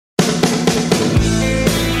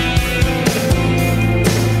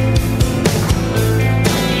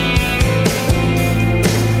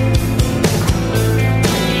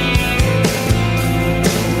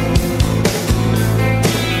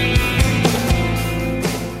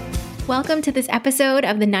Welcome to this episode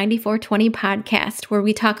of the 9420 podcast, where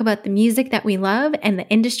we talk about the music that we love and the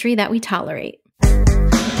industry that we tolerate.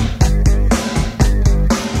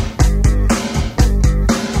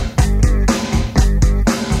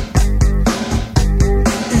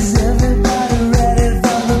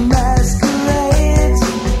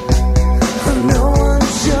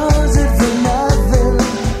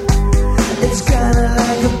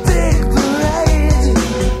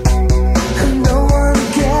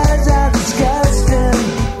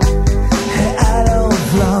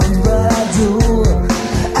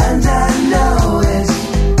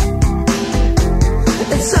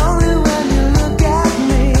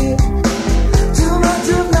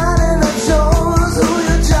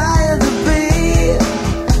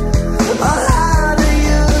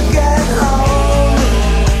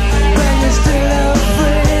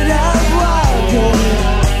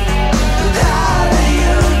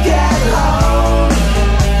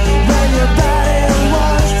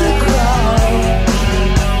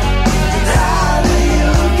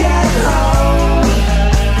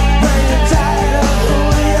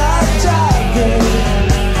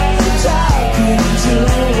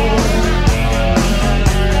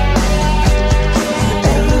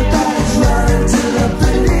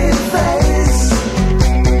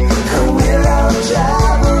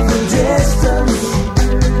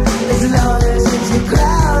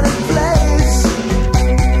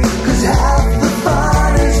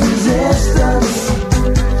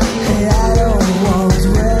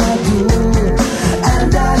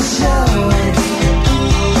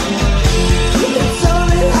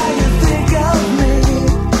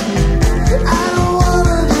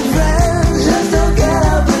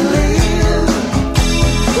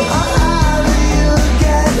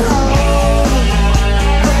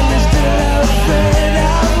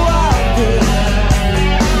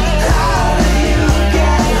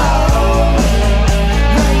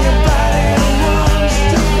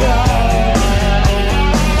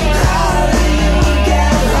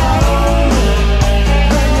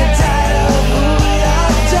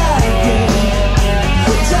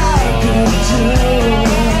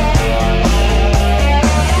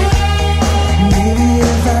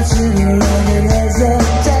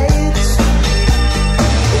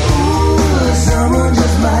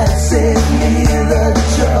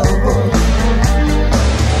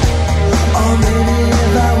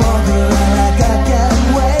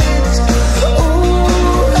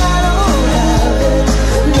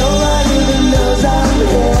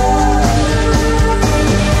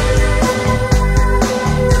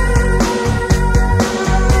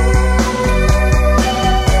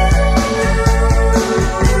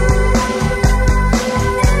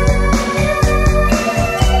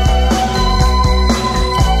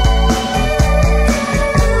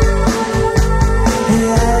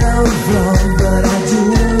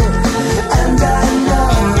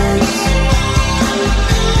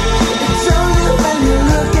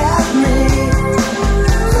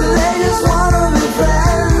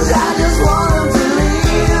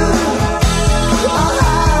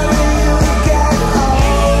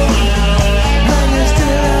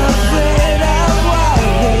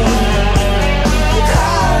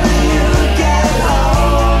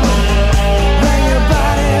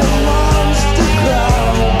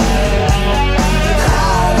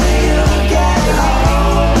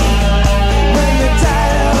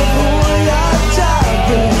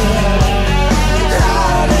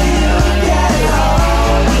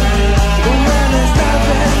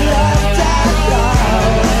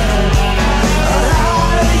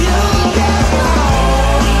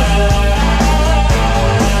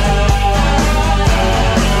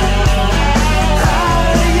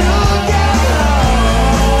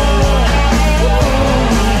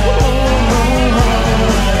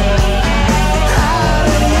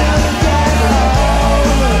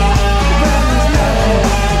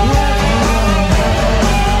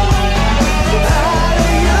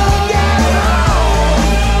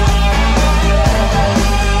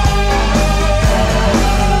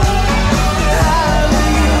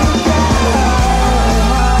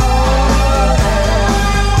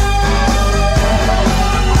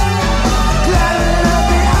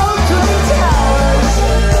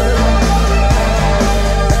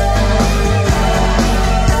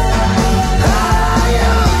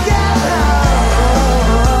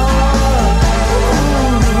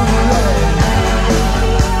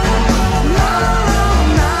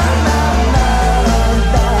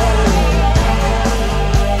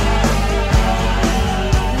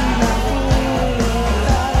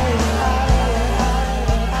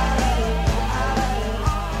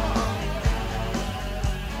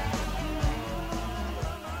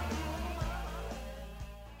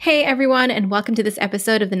 Hey everyone, and welcome to this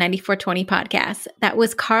episode of the 9420 podcast. That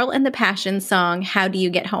was Carl and the Passion song, How Do You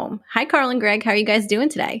Get Home? Hi, Carl and Greg. How are you guys doing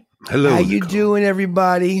today? Hello. How you doing,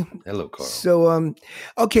 everybody? Hello, Carl. So,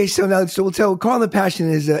 okay, so we'll tell Carl and the Passion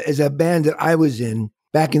is a band that I was in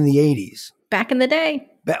back in the 80s. Back in the day.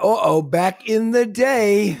 Back in the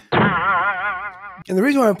day. And the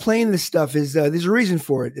reason why I'm playing this stuff is there's a reason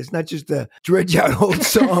for it. It's not just to dredge out old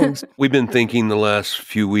songs. We've been thinking the last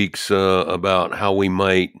few weeks about how we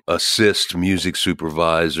might assist music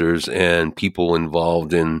supervisors and people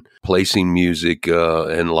involved in placing music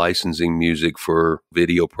and licensing music for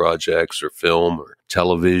video projects or film or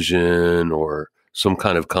television or some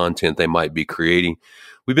kind of content they might be creating.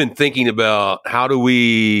 We've been thinking about how do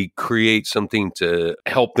we create something to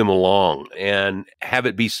help them along and have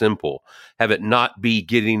it be simple, have it not be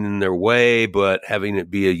getting in their way, but having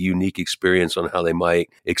it be a unique experience on how they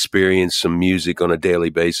might experience some music on a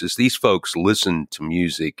daily basis. These folks listen to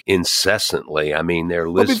music incessantly. I mean, they're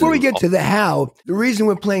listening. But before we get to the how, the reason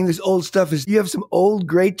we're playing this old stuff is you have some old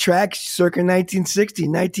great tracks circa 1960,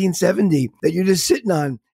 1970 that you're just sitting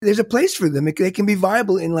on. There's a place for them. They can be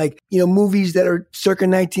viable in movies that are circa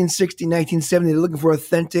 1960, 1970. They're looking for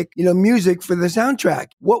authentic, music for the soundtrack.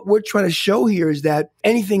 What we're trying to show here is that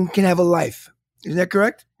anything can have a life. Isn't that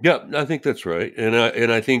correct? Yeah, I think that's right. And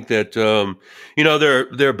I think that,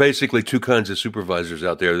 there are basically two kinds of supervisors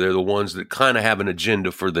out there. They're the ones that kind of have an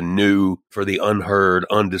agenda for the new, for the unheard,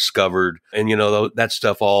 undiscovered. And, that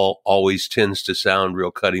stuff always tends to sound real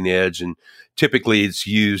cutting edge. And typically it's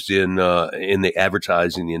used in the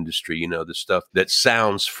advertising industry, the stuff that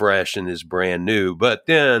sounds fresh and is brand new. But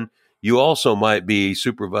then you also might be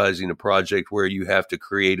supervising a project where you have to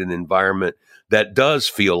create an environment that does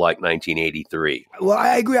feel like 1983. Well,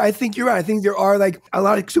 I agree. I think you're right. I think there are a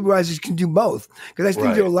lot of supervisors can do both. Because I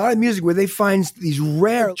think there are a lot of music where they find these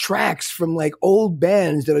rare tracks from old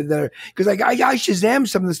bands that are because I Shazam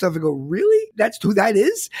some of the stuff and go, really? That's who that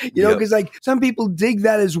is? Because some people dig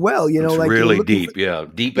that as well. It's really deep.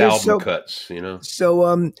 Deep album cuts,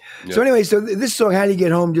 So anyway, so this song, How Do You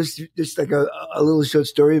Get Home? Just like a little short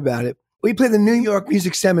story about it. We played the New York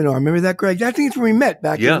Music Seminar. Remember that, Greg? I think it's when we met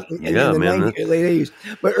back in the late 80s.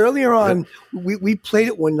 But earlier on, we played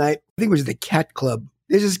it one night. I think it was the Cat Club.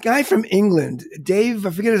 There's this guy from England, Dave,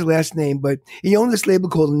 I forget his last name, but he owned this label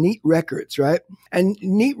called Neat Records, right? And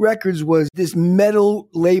Neat Records was this metal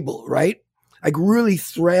label, right? Like really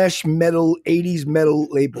thrash metal, 80s metal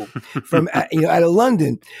label from out of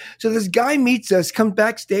London. So this guy meets us, comes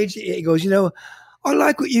backstage. He goes, I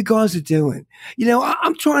like what you guys are doing.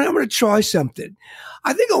 I'm going to try something.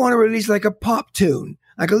 I think I want to release a pop tune,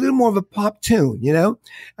 a little more of a pop tune,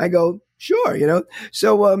 I go, sure,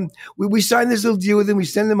 So we signed this little deal with him. We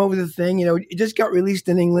send them over the thing. It just got released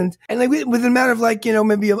in England. And within a matter of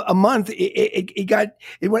maybe a month,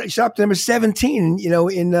 it went shot to number 17,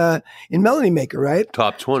 in Melody Maker, right?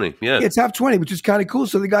 Top 20, yeah. Yeah, top 20, which is kind of cool.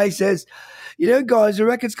 So the guy says, guys, the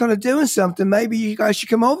record's kind of doing something. Maybe you guys should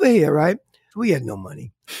come over here, right? We had no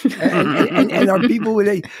money, and our people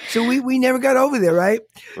would. So we never got over there, right?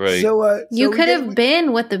 Right. So you could have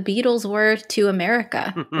been what the Beatles were to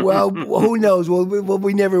America. Well, who knows? Well,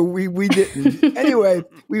 we didn't. Anyway,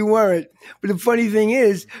 we weren't. But the funny thing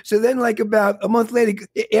is, so then about a month later,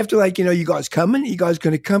 after you guys coming? You guys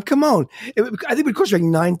going to come? Come on! I think it would cost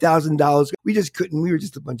 $9,000. We just couldn't. We were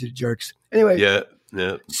just a bunch of jerks. Anyway.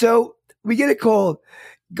 Yeah. So we get a call.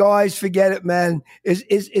 Guys, forget it, man.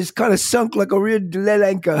 It's kind of sunk like a real lead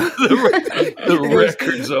anchor. The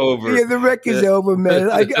record's over. Yeah, the record's over, man.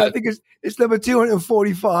 I think it's number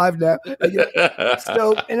 245 now.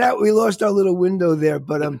 So, and that we lost our little window there.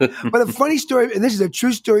 But a funny story, and this is a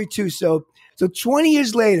true story too. So 20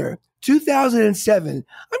 years later, 2007,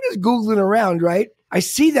 I'm just Googling around, right? I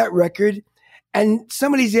see that record, and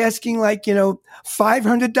somebody's asking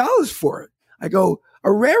 $500 for it. I go,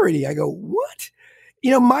 a rarity. I go, what?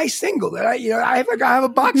 My single that I have a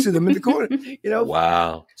box of them in the corner,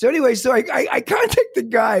 Wow. So anyway, I contact the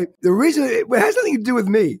guy. The reason it has nothing to do with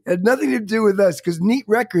me. It had nothing to do with us because Neat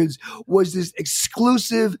Records was this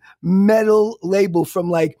exclusive metal label from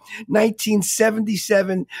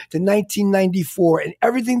 1977 to 1994. And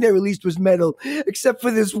everything they released was metal except for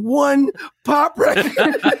this one pop record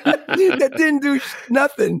that didn't do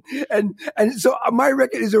nothing. And so my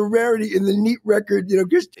record is a rarity in the Neat Record,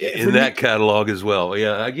 just in that catalog as well.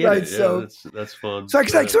 Yeah, I get it. Yeah, so that's fun. So I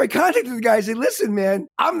contacted the guy. I said, "Listen, man,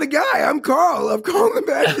 I'm the guy. I'm Carl. I'm Carl the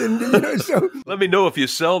Passion." So let me know if you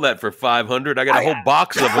sell that for $500. I got a whole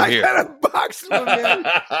box of them here. I got a box of them, man.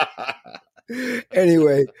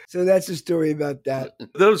 Anyway, so that's the story about that.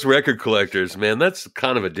 Those record collectors, man, that's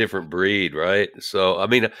kind of a different breed, right? So, I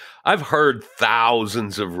mean, I've heard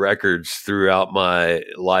thousands of records throughout my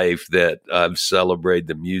life that I've celebrated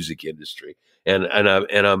the music industry, and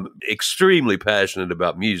I'm extremely passionate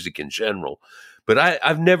about music in general. But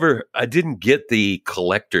I didn't get the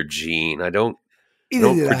collector gene. I don't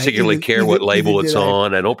particularly care what label it's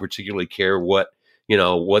on. I don't particularly care what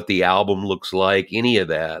the album looks like, any of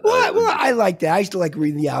that. Well, I like that. I used to like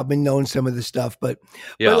reading the album and knowing some of the stuff, but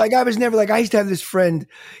like I was never like, I used to have this friend.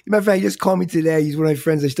 Matter of fact, he just called me today. He's one of my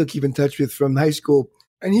friends I still keep in touch with from high school.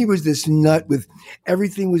 And he was this nut with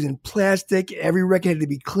everything was in plastic. Every record had to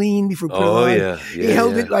be clean before put it on. Yeah, he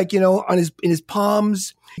held it like, on in his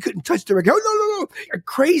palms. He couldn't touch the record. Oh, no. A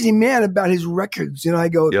crazy man about his records. I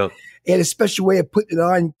go, he had a special way of putting it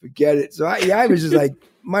on. Forget it. So I was just like,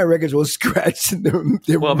 my records will scratch.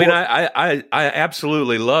 I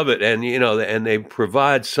absolutely love it. And, and they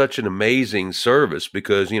provide such an amazing service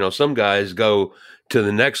because, some guys go to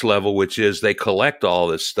the next level, which is they collect all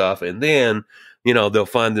this stuff and then, they'll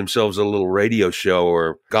find themselves a little radio show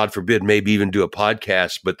or God forbid, maybe even do a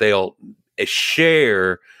podcast, but they'll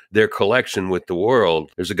share their collection with the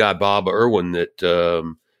world. There's a guy, Bob Irwin,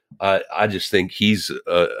 that, I just think he's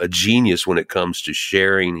a genius when it comes to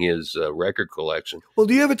sharing his record collection. Well,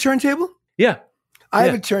 do you have a turntable? Yeah. I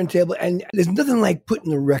have a turntable, and there's nothing like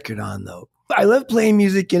putting a record on, though. I love playing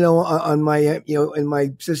music, on my, in my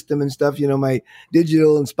system and stuff, my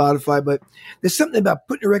digital and Spotify, but there's something about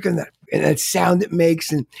putting a record on and that sound it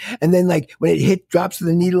makes. And then like when it drops to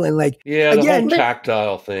the needle and like, the whole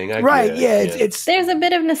tactile thing. It's there's a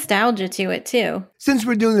bit of nostalgia to it too. Since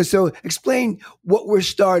we're doing this, so explain what we're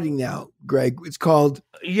starting now, Greg. It's called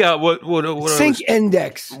what Sync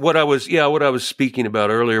Index. What I was speaking about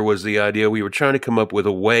earlier was the idea we were trying to come up with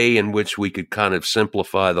a way in which we could kind of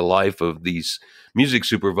simplify the life of these music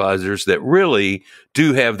supervisors that really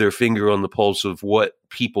do have their finger on the pulse of what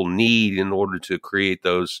people need in order to create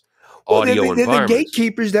those audio environments. They're the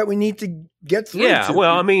gatekeepers that we need to get through. Yeah,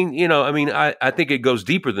 well, I think it goes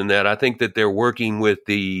deeper than that. I think that they're working with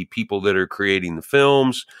the people that are creating the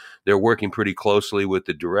films. They're working pretty closely with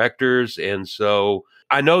the directors. And so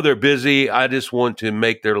I know they're busy. I just want to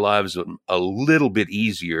make their lives a little bit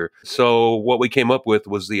easier. So what we came up with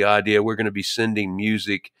was the idea we're going to be sending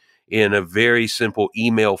music in a very simple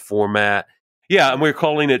email format. Yeah, and we're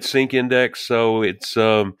calling it Sync Index, so it's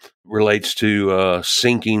relates to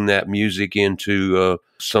syncing that music into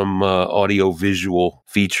some audio-visual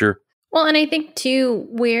feature. Well, and I think, too,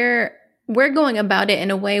 we're going about it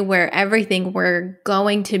in a way where everything we're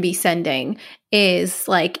going to be sending is,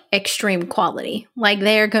 like, extreme quality. Like,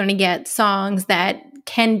 they're going to get songs that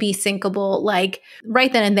can be syncable, like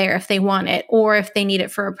right then and there if they want it, or if they need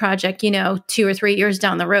it for a project, 2 or 3 years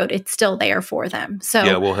down the road, it's still there for them. So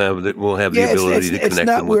yeah, we'll have the ability to connect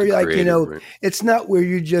them with the creative, right? It's not where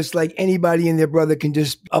you just like anybody and their brother can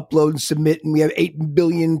just upload and submit, and we have 8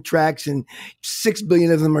 billion tracks and 6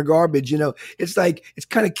 billion of them are garbage. It's like it's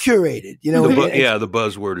kind of curated. The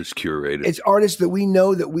buzzword is curated. It's artists that we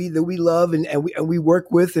know that we love and we work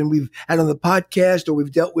with, and we've had on the podcast or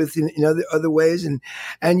we've dealt with in other ways, and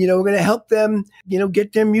we're going to help them,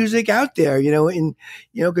 get their music out there,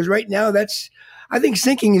 because right now I think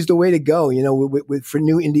syncing is the way to go, for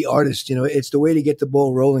new indie artists, it's the way to get the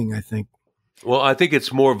ball rolling, I think. Well, I think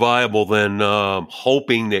it's more viable than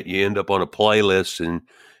hoping that you end up on a playlist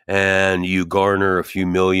and you garner a few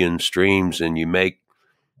million streams and you make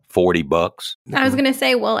 $40. I was going to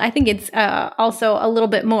say, well, I think it's also a little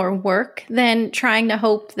bit more work than trying to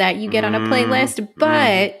hope that you get on a playlist,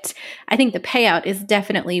 but I think the payout is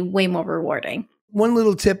definitely way more rewarding. One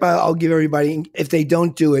little tip I'll give everybody, if they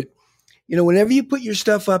don't do it, whenever you put your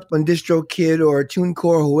stuff up on DistroKid or TuneCore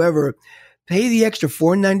or whoever, pay the extra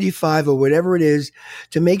 $4.95 or whatever it is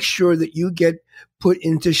to make sure that you get put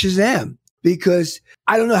into Shazam, because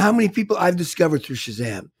I don't know how many people I've discovered through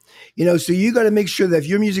Shazam. So you got to make sure that if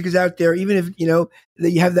your music is out there, even if,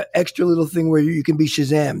 that you have that extra little thing where you can be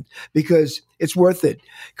Shazammed, because it's worth it.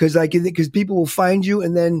 Because people will find you,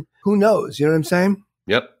 and then who knows? You know what I'm saying?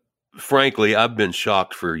 Yep. Frankly, I've been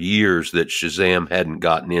shocked for years that Shazam hadn't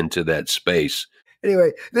gotten into that space.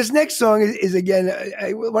 Anyway, this next song is again,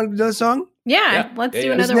 want to do another song? Yeah, let's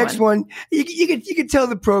do another one. This next one, you could tell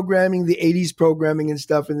the programming, the 80s programming and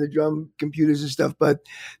stuff, and the drum computers and stuff, but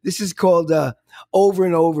this is called Over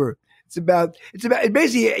and Over.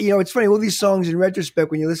 basically, it's funny, all these songs in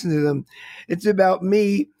retrospect, when you listen to them, it's about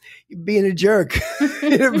me being a jerk.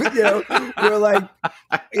 We're like,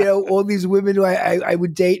 all these women who I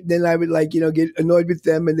would date, and then I would get annoyed with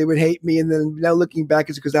them and they would hate me. And then now looking back,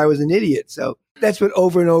 it's because I was an idiot. So that's what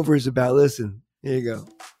Over and Over is about. Listen, here you go.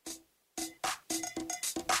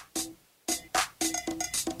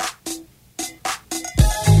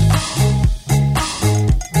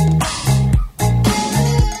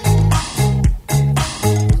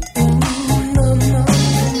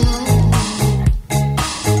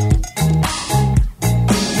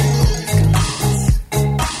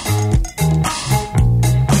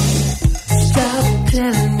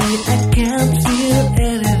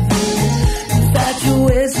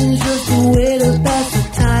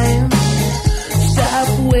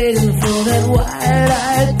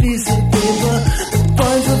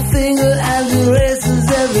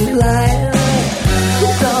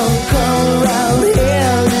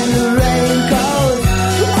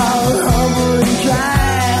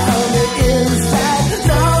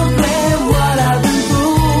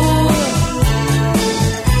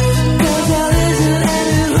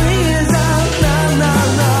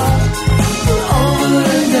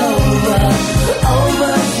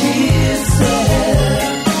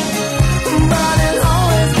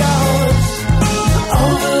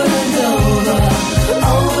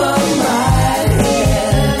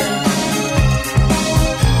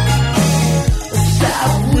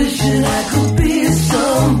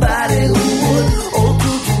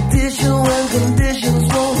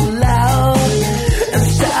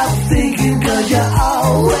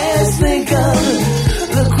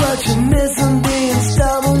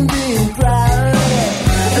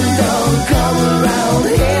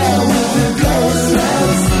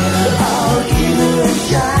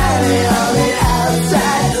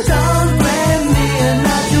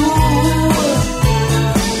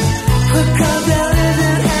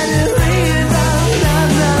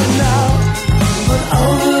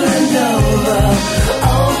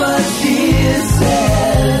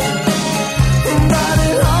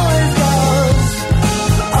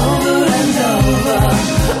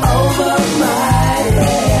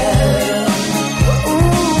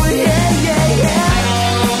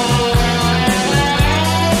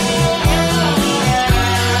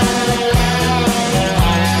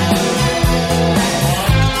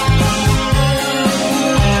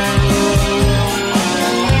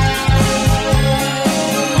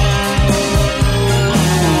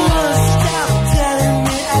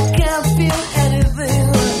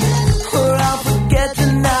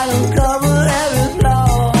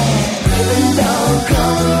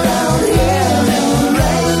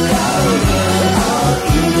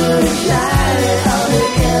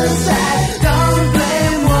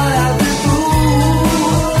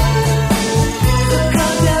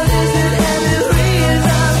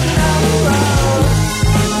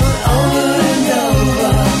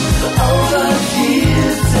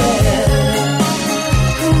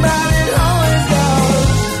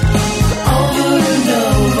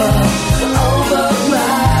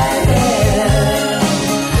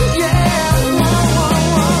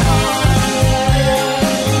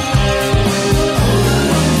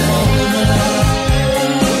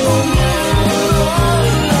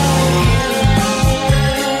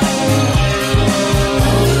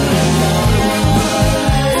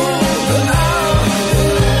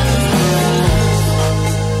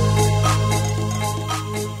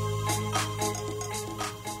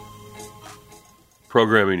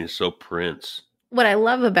 Programming is so Prince. What I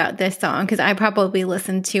love about this song, because I probably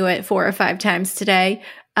listened to it 4 or 5 times today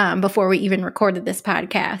before we even recorded this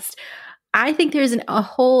podcast, I think there's a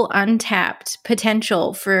whole untapped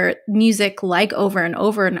potential for music like Over and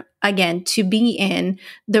Over and Again to be in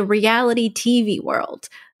the reality TV world.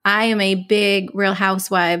 I am a big Real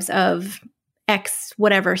Housewives of X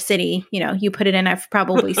whatever city, you put it in, I've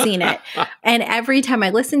probably seen it. And every time I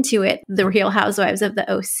listen to it, the Real Housewives of the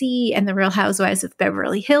OC and the Real Housewives of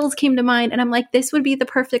Beverly Hills came to mind. And I'm like, this would be the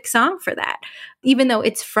perfect song for that. Even though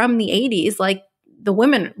it's from the 80s, like the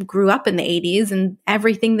women grew up in the 80s and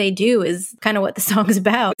everything they do is kind of what the song's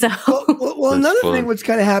about. So, well another thing what's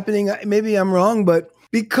kind of happening, maybe I'm wrong, but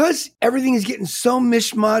because everything is getting so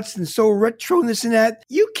mishmashed and so retro and this and that,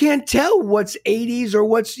 you can't tell what's 80s or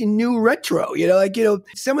what's new retro.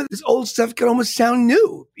 Some of this old stuff can almost sound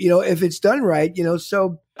new, if it's done right,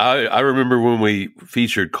 so. I remember when we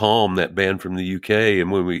featured Calm, that band from the UK,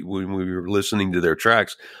 and when we were listening to their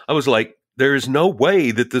tracks, I was like, there is no way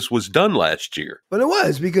that this was done last year. But it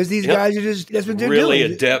was, because these guys are just, that's what they're really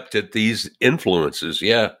doing. Adept at these influences.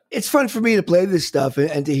 Yeah. It's fun for me to play this stuff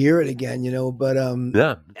and to hear it again, but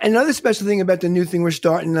another special thing about the new thing we're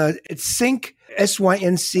starting, it's Sync,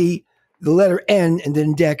 SYNC, the letter N, and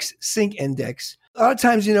then Dex, Sync Index. A lot of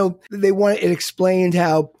times, they want it explained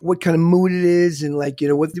what kind of mood it is and what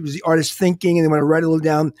was the artist thinking, and they want to write it a little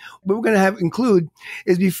down. What we're going to include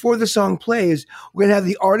is before the song plays, we're going to have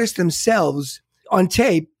the artist themselves on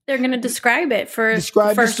tape. They're going to describe it for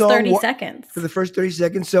the first 30 seconds. For the first 30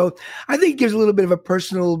 seconds. So I think it gives a little bit of a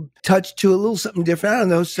personal touch to it, a little something different. I don't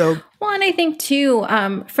know. So, well, and I think too,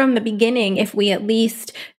 from the beginning, if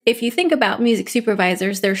you think about music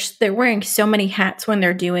supervisors, they're wearing so many hats when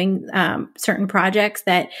they're doing certain projects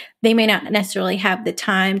that they may not necessarily have the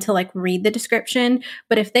time to read the description.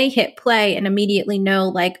 But if they hit play and immediately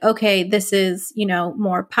know okay, this is,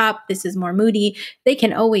 more pop, this is more moody, they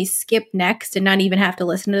can always skip next and not even have to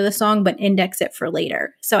listen to the song, but index it for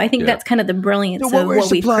later. So I think that's kind of the brilliance of what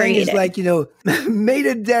we've created. Is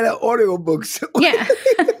metadata audiobooks. Yeah.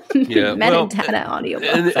 Yeah, metadata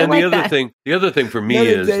audiobooks. And the other thing for me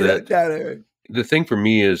is that the thing for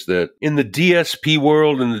me is that in the DSP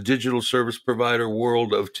world, in the digital service provider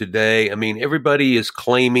world of today, I mean, everybody is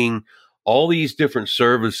claiming all these different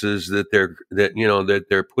services that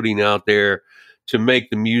they're putting out there to make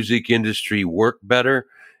the music industry work better.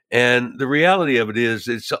 And the reality of it is,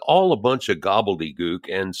 it's all a bunch of gobbledygook.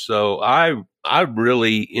 And so I'm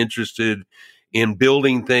really interested in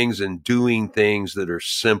building things and doing things that are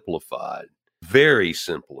simplified, very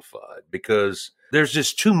simplified, because there's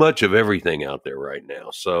just too much of everything out there right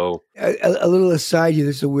now. So a little aside here,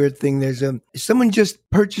 there's a weird thing. There's someone just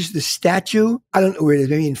purchased a statue. I don't know where it is,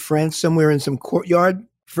 maybe in France, somewhere in some courtyard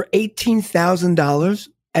for $18,000,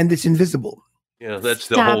 and it's invisible. Yeah, that's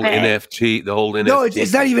the whole NFT. The whole NFT. No,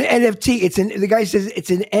 it's not even NFT. The guy says it's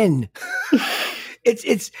an N.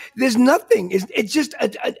 It's there's nothing. It's just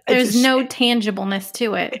there's no tangibleness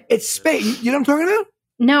to it. It's space. You know what I'm talking about?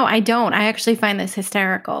 No, I don't. I actually find this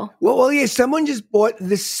hysterical. Well, yeah. Someone just bought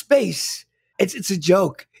this space. It's a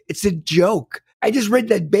joke. It's a joke. I just read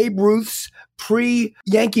that Babe Ruth's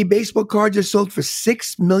pre-Yankee baseball card just sold for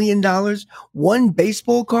 $6 million. One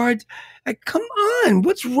baseball card. Come on,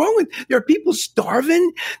 what's wrong with? There are people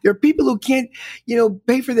starving. There are people who can't,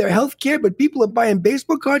 pay for their health care, but people are buying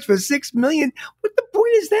baseball cards for $6 million. What the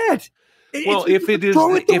point is that? Well, if it is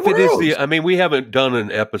I mean, we haven't done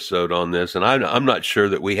an episode on this, and I'm not sure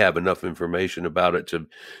that we have enough information about it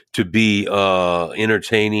to be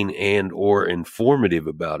entertaining and or informative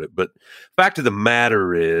about it. But fact of the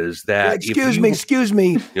matter is that excuse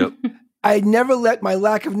me. Yep. I never let my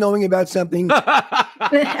lack of knowing about something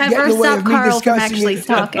ever stop Carl from actually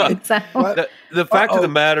talking. So. The fact of the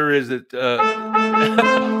matter is that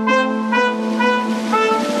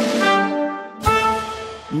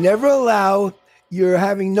never allow your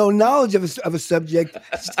having no knowledge of a subject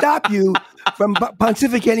stop you from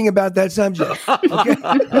pontificating about that subject. Okay?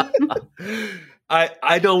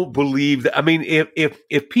 I don't believe that. I mean,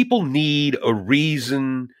 if people need a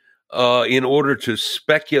reason in order to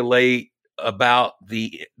speculate about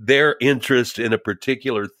their interest in a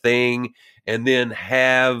particular thing, and then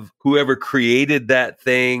have whoever created that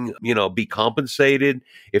thing, be compensated.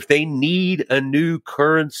 If they need a new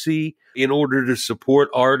currency in order to support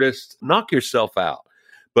artists, knock yourself out.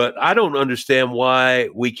 But I don't understand why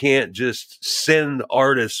we can't just send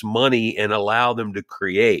artists money and allow them to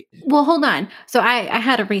create. Well, hold on. So I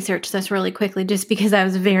had to research this really quickly just because I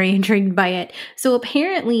was very intrigued by it. So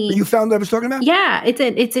apparently... You found what I was talking about? Yeah,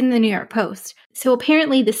 it's in the New York Post. So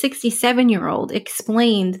apparently the 67-year-old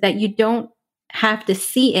explained that you don't have to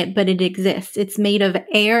see it, but it exists. It's made of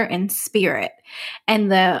air and spirit. And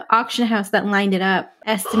the auction house that lined it up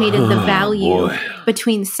estimated the value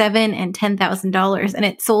between $7,000 and $10,000, and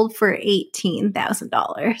it sold for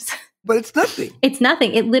 $18,000. But it's nothing. It's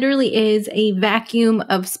nothing. It literally is a vacuum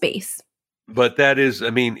of space. But that is, I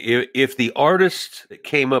mean, if the artist that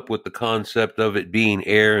came up with the concept of it being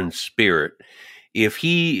air and spirit, if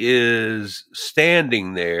he is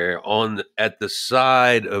standing there at the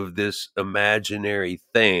side of this imaginary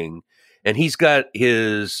thing, and he's got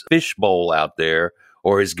his fishbowl out there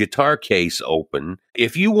or his guitar case open,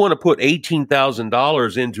 if you want to put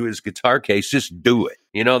 $18,000 into his guitar case, just do it.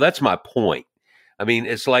 That's my point. I mean,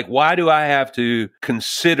 it's like, why do I have to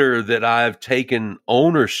consider that I've taken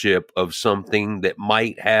ownership of something that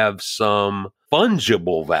might have some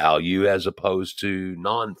fungible value as opposed to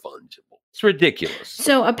non-fungible? It's ridiculous.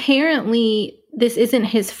 So apparently this isn't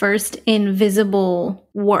his first invisible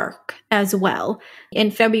work as well.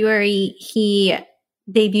 In February, he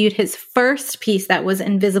debuted his first piece that was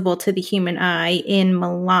invisible to the human eye in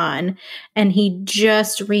Milan. And he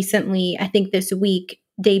just recently, I think this week,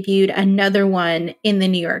 debuted another one in the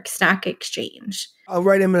New York Stock Exchange. I'll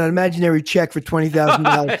write him an imaginary check for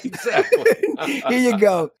 $20,000. Exactly. Here you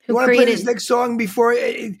go. You want to play this next song before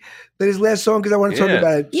play his last song? Because I want to talk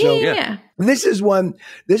about it. Yeah. This is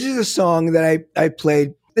a song that I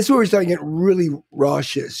played. This is where we're starting to get really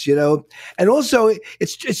raucous, you know? And also,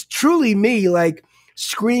 it's truly me, like,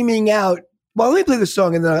 screaming out. Well, let me play the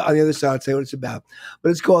song, and then on the other side, I'll tell you what it's about.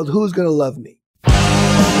 But it's called Who's Gonna Love Me?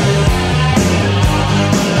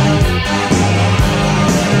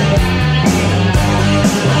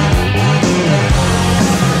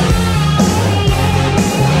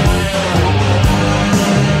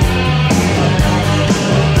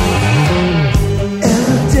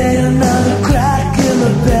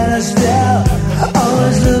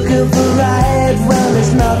 Always looking for right when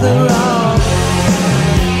there's nothing wrong.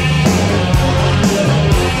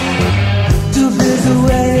 Too busy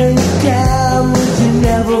waiting you can, which you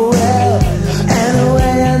never will.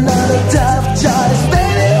 Anyway, another tough choice,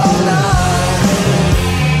 baby, hold on.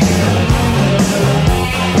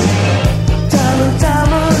 Time and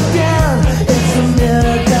time again, it's a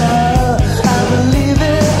miracle. I believe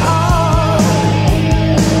it all.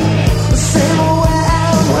 Same way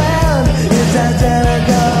and when it's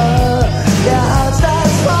identical. Your heart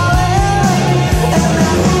starts falling, and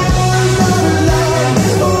then who's gonna love?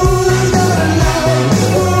 Who's gonna love?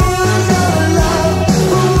 Who's gonna love?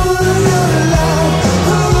 Who's gonna love?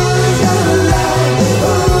 Who's gonna love?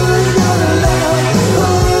 Who's gonna love?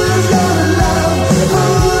 Who's gonna love?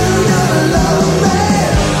 Who's gonna love me?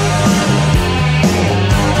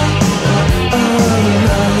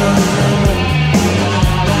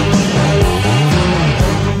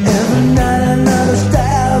 Every night another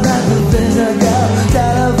stab at the physical.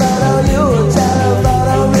 Telephone on you, telephone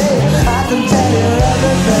on me. I can tell you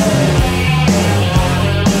everything,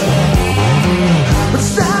 but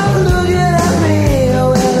stop looking at me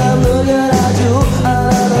when I'm looking at you.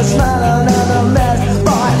 Another smile, another mess.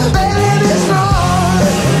 Boy, baby, be strong.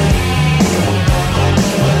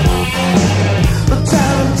 But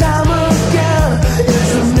time and time again,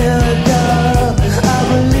 it's a miracle. I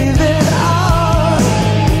believe it all.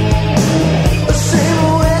 The same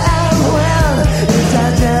way and when it's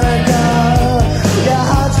identical. Your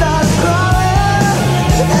heart starts growing,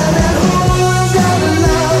 and then who's gonna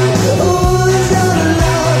love? Who's gonna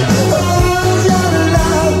love? Who's gonna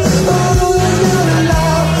love? Who's gonna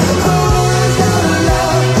love? Who's gonna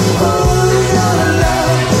love? Who's gonna love?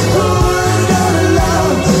 Who's gonna love?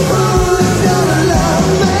 Who's gonna love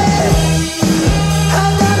me? I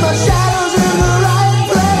got my shadows in the right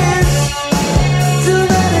place. Too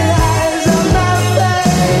many eyes on my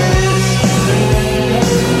face.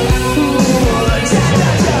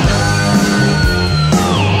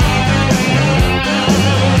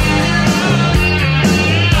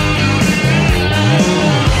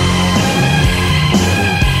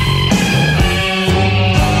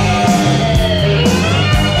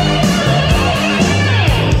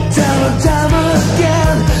 Time and time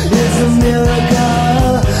again, it's a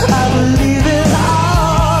miracle. I believe it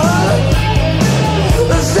all.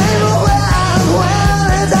 The same way and when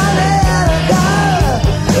it's identical.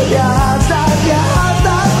 Your heart starts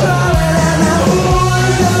growing, and then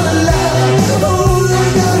who's gonna love? Who's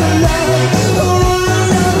gonna love?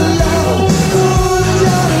 Who's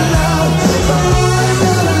gonna love? Who's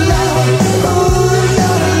gonna love? Who's gonna love? Who's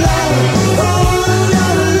gonna love? Who's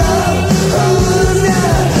gonna love? Who's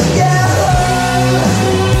gonna, yeah.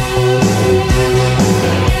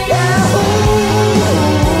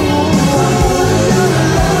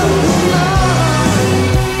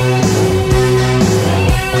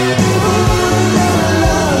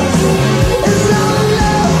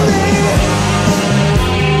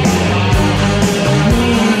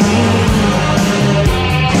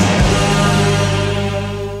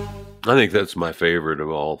 I think that's my favorite of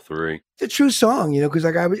all three. It's a true song, you know, because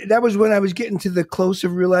that was when I was getting to the close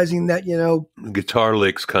of realizing that, you know. The guitar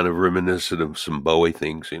licks kind of reminiscent of some Bowie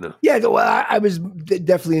things, you know. Yeah, well, I was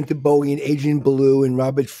definitely into Bowie and Adrian Belew and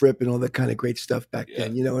Robert Fripp and all that kind of great stuff back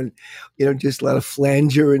then, you know, and, you know, just a lot of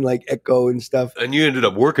flanger and like Echo and stuff. And you ended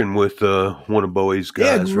up working with one of Bowie's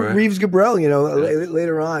guys, right? Reeves Gabrel, you know,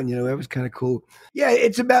 later on, you know, that was kind of cool. Yeah,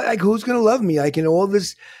 it's about like who's going to love me, like, you know, all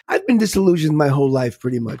this. I've been disillusioned my whole life,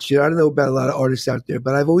 pretty much. You know, I don't know about a lot of artists out there,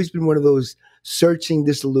 but I've always been one of those searching,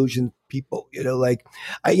 disillusioned people. You know, like,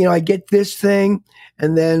 I get this thing,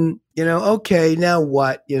 and then, you know, okay, now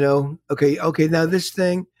what? You know, okay, now this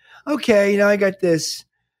thing. Okay, now I got this.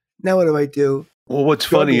 Now what do I do? Well, what's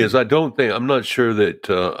funny is I'm not sure that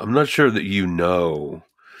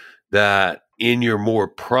that in your more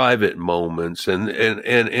private moments, and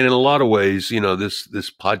in a lot of ways,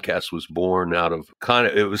 this podcast was born out of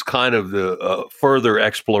the further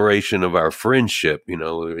exploration of our friendship.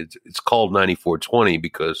 It's called 9420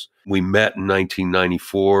 because we met in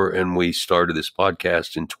 1994 and we started this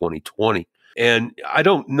podcast in 2020. And I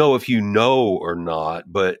don't know if you know or not,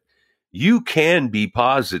 but you can be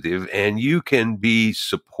positive and you can be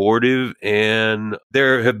supportive. And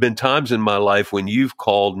there have been times in my life when you've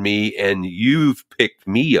called me and you've picked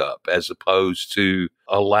me up as opposed to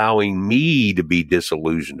allowing me to be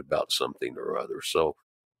disillusioned about something or other. So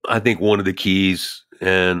I think one of the keys,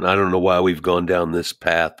 and I don't know why we've gone down this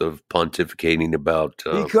path of pontificating about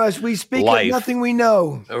because we speak life. Of nothing we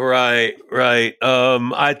know. Right.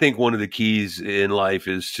 I think one of the keys in life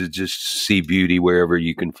is to just see beauty wherever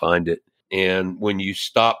you can find it. And when you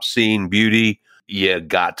stop seeing beauty, you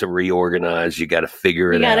got to reorganize. You got to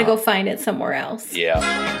figure it out. You got to go find it somewhere else. Yeah.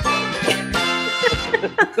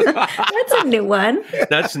 That's a new one.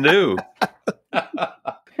 That's new.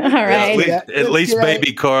 All right. At least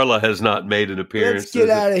baby Carla has not made an appearance. Let's get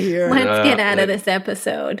out of here. Let's get out of this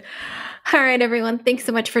episode. All right, everyone. Thanks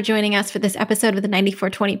so much for joining us for this episode of the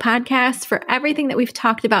 9420 podcast. For everything that we've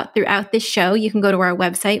talked about throughout this show, you can go to our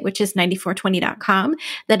website, which is 9420.com.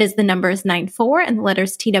 That is the numbers 94 and the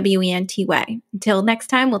letters TWENTY. Until next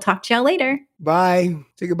time, we'll talk to y'all later. Bye.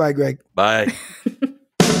 Say goodbye, Greg. Bye.